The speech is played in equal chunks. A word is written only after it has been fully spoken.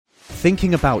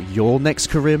Thinking about your next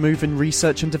career move in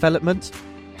research and development?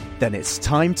 Then it's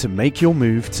time to make your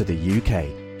move to the UK.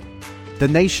 The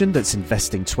nation that's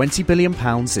investing £20 billion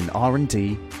in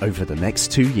R&D over the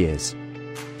next 2 years.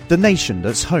 The nation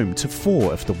that's home to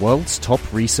 4 of the world's top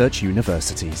research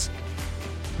universities.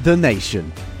 The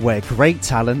nation where great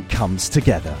talent comes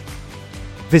together.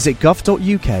 Visit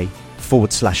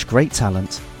gov.uk/great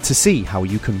talent to see how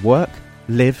you can work,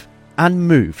 live and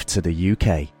move to the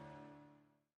UK.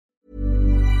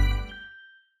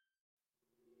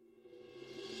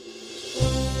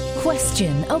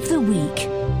 Question of the week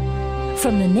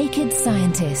from the Naked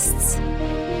Scientists.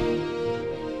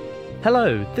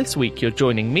 Hello, this week you're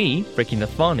joining me, Ricky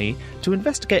Nathwani, to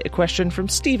investigate a question from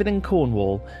Stephen in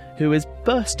Cornwall, who is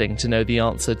bursting to know the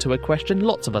answer to a question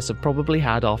lots of us have probably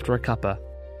had after a cuppa.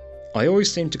 I always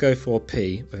seem to go for a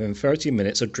pee within 30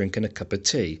 minutes of drinking a cup of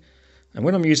tea, and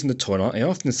when I'm using the toilet I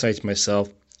often say to myself,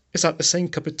 is that the same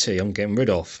cup of tea I'm getting rid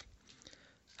of?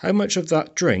 How much of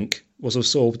that drink was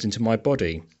absorbed into my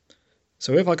body?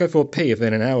 So if I go for a pee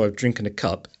within an hour of drinking a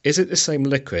cup, is it the same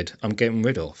liquid I'm getting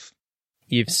rid of?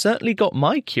 You've certainly got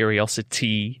my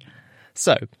curiosity.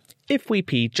 So, if we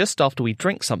pee just after we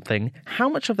drink something, how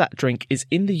much of that drink is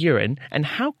in the urine and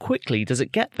how quickly does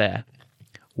it get there?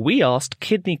 We asked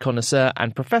kidney connoisseur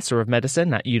and Professor of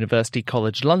Medicine at University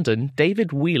College London,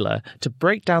 David Wheeler, to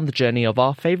break down the journey of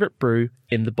our favourite brew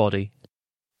in the body.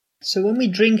 So when we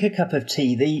drink a cup of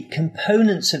tea, the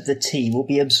components of the tea will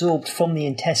be absorbed from the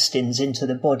intestines into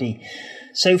the body.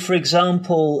 So, for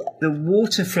example, the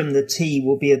water from the tea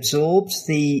will be absorbed,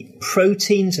 the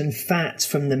proteins and fats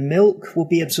from the milk will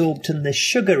be absorbed, and the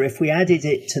sugar, if we added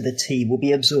it to the tea, will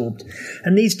be absorbed.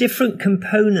 And these different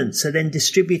components are then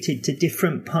distributed to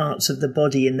different parts of the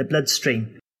body in the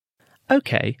bloodstream.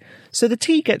 Okay, so the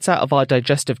tea gets out of our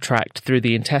digestive tract through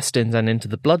the intestines and into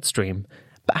the bloodstream.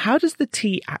 But how does the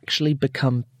tea actually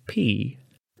become pee?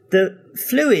 The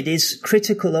fluid is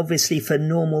critical, obviously, for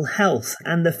normal health,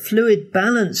 and the fluid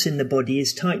balance in the body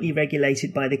is tightly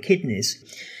regulated by the kidneys.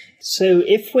 So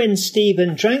if when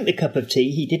Stephen drank the cup of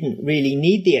tea, he didn't really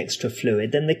need the extra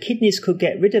fluid, then the kidneys could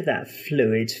get rid of that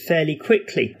fluid fairly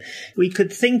quickly. We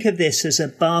could think of this as a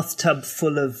bathtub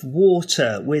full of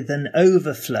water with an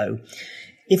overflow.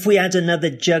 If we add another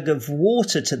jug of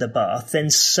water to the bath, then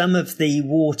some of the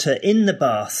water in the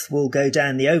bath will go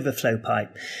down the overflow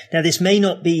pipe. Now, this may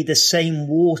not be the same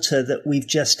water that we've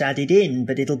just added in,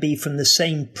 but it'll be from the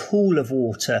same pool of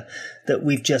water that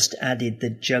we've just added the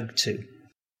jug to.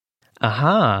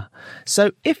 Aha!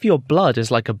 So if your blood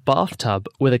is like a bathtub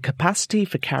with a capacity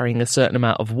for carrying a certain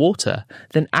amount of water,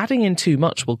 then adding in too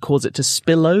much will cause it to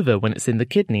spill over when it's in the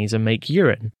kidneys and make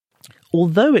urine.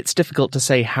 Although it's difficult to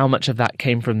say how much of that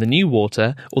came from the new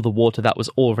water or the water that was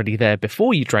already there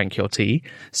before you drank your tea,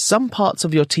 some parts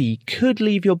of your tea could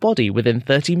leave your body within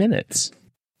 30 minutes.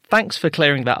 Thanks for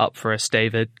clearing that up for us,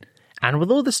 David. And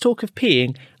with all this talk of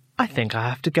peeing, I think I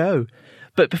have to go.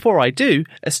 But before I do,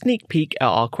 a sneak peek at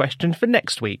our question for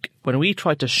next week, when we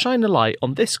try to shine a light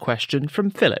on this question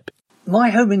from Philip. My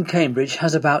home in Cambridge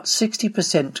has about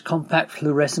 60% compact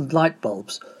fluorescent light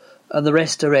bulbs, and the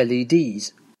rest are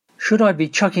LEDs. Should I be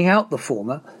chucking out the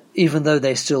former, even though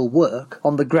they still work,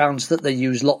 on the grounds that they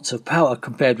use lots of power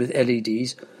compared with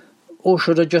LEDs, or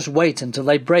should I just wait until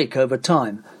they break over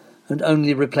time and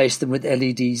only replace them with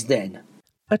LEDs then?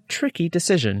 A tricky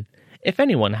decision. If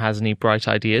anyone has any bright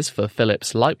ideas for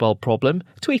Philip's lightbulb problem,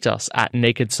 tweet us at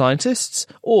Naked Scientists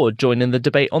or join in the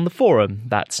debate on the forum.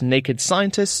 That's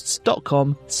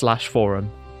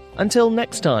nakedscientists.com/forum. Until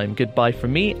next time, goodbye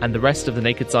from me and the rest of the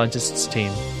Naked Scientists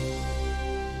team.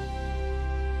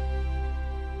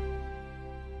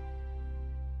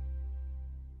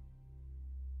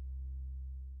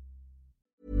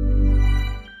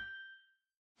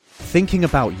 Thinking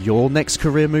about your next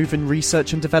career move in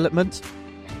research and development?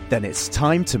 Then it's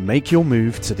time to make your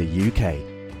move to the UK.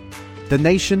 The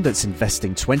nation that's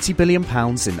investing £20 billion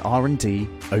in R&D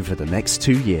over the next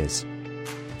 2 years.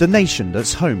 The nation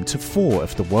that's home to 4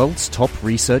 of the world's top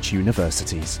research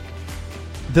universities.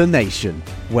 The nation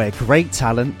where great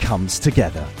talent comes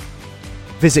together.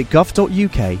 Visit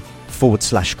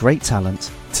gov.uk/great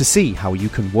talent to see how you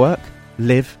can work,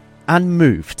 live and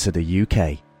move to the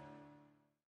UK.